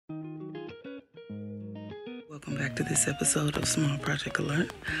back to this episode of Small Project Alert.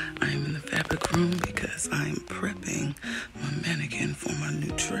 I am in the fabric room because I am prepping my mannequin for my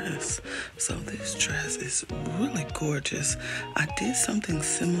new dress. So this dress is really gorgeous. I did something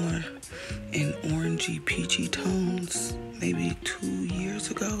similar in orangey peachy tones maybe 2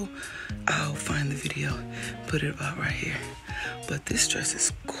 years ago. I'll find the video, put it about right here. But this dress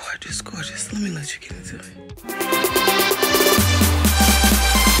is gorgeous, gorgeous. Let me let you get into it.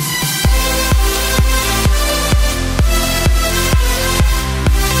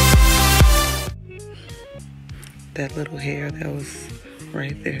 That little hair that was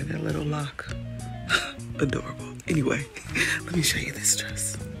right there, that little lock. Adorable. Anyway, let me show you this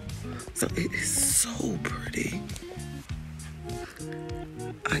dress. So it is so pretty.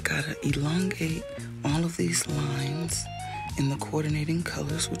 I gotta elongate all of these lines in the coordinating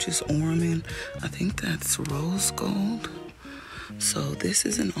colors, which is ornament. I think that's rose gold. So this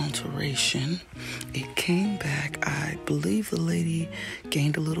is an alteration. It came back. I believe the lady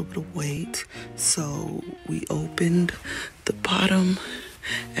gained a little bit of weight. So we opened the bottom,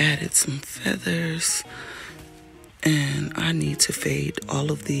 added some feathers, and I need to fade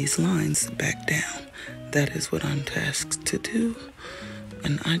all of these lines back down. That is what I'm tasked to do.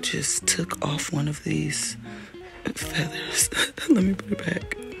 And I just took off one of these feathers. Let me put it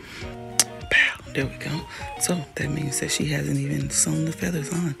back. There we go. So that means that she hasn't even sewn the feathers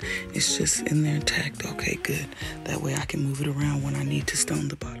on. It's just in there tacked. Okay, good. That way I can move it around when I need to stone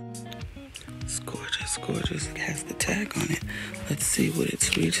the bottom. It's gorgeous, gorgeous. It has the tag on it. Let's see what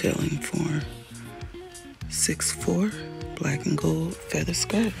it's retailing for. 6'4", black and gold feather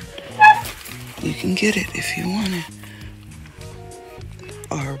skirt. You can get it if you want it.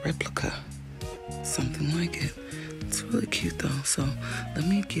 Or a replica. Something like it. It's really cute though, so let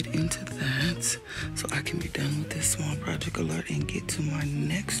me get into that so I can be done with this small project alert and get to my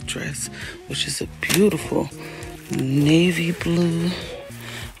next dress, which is a beautiful navy blue.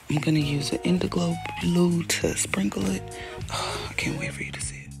 I'm gonna use an indigo blue to sprinkle it. Oh, I can't wait for you to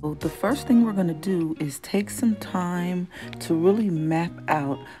see it. So the first thing we're gonna do is take some time to really map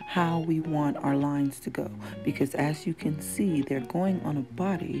out how we want our lines to go, because as you can see, they're going on a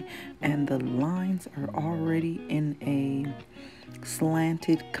body and the lines are already in a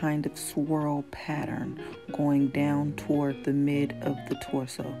slanted kind of swirl pattern going down toward the mid of the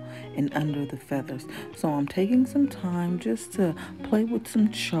torso and under the feathers. So I'm taking some time just to play with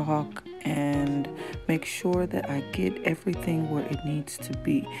some chalk and make sure that I get everything where it needs to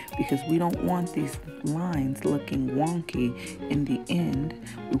be, because we don't want these lines looking wonky in the end.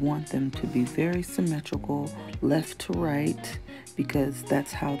 We want them to be very symmetrical, left to right, because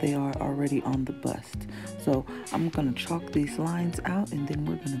that's how they are already on the bust. So I'm gonna chalk these lines out and then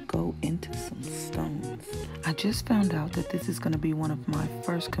we're gonna go into some stones. I just found out that this is gonna be one of my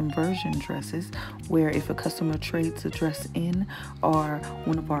first conversion dresses, where if a customer trades a dress in, or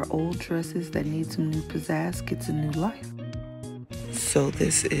one of our old dresses that needs some new pizzazz gets a new life. So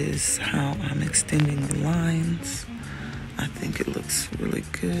this is how I'm extending the lines. I think it looks really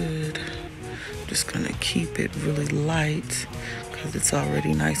good. I'm just gonna keep it really light because it's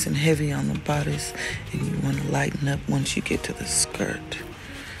already nice and heavy on the bodice, and you want to lighten up once you get to the skirt.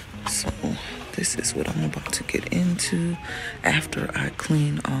 So this is what I'm about to get into after I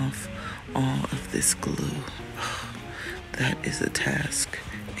clean off all of this glue. That is a task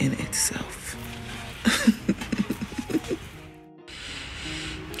in itself.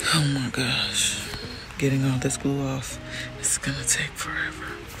 Oh my gosh. Getting all this glue off is gonna take forever.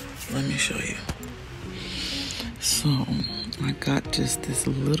 Let me show you. So I got just this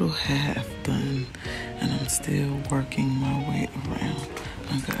little half done and I'm still working my way around.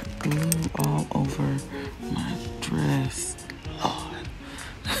 I got glue all over my dress. Lord.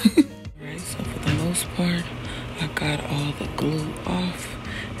 Alright, so for the most part, I got all the glue off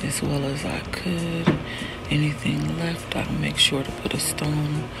as well as I could. Anything left, I'll make sure to put a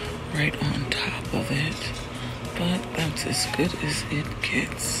stone right on top of it. But that's as good as it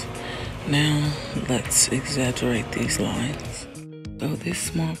gets. Now, let's exaggerate these lines. So this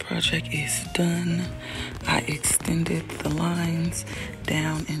small project is done. I extended the lines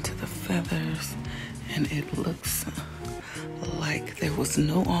down into the feathers, and it looks like there was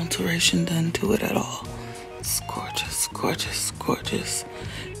no alteration done to it at all. It's gorgeous, gorgeous, gorgeous.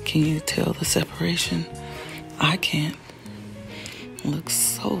 Can you tell the separation? I can't. It looks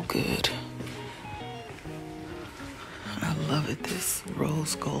so good. I love it. This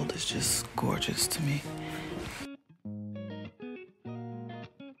rose gold is just gorgeous to me.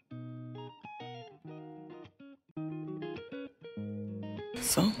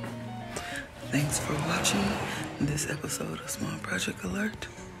 So, thanks for watching this episode of Small Project Alert.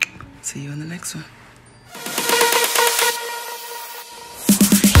 See you in the next one.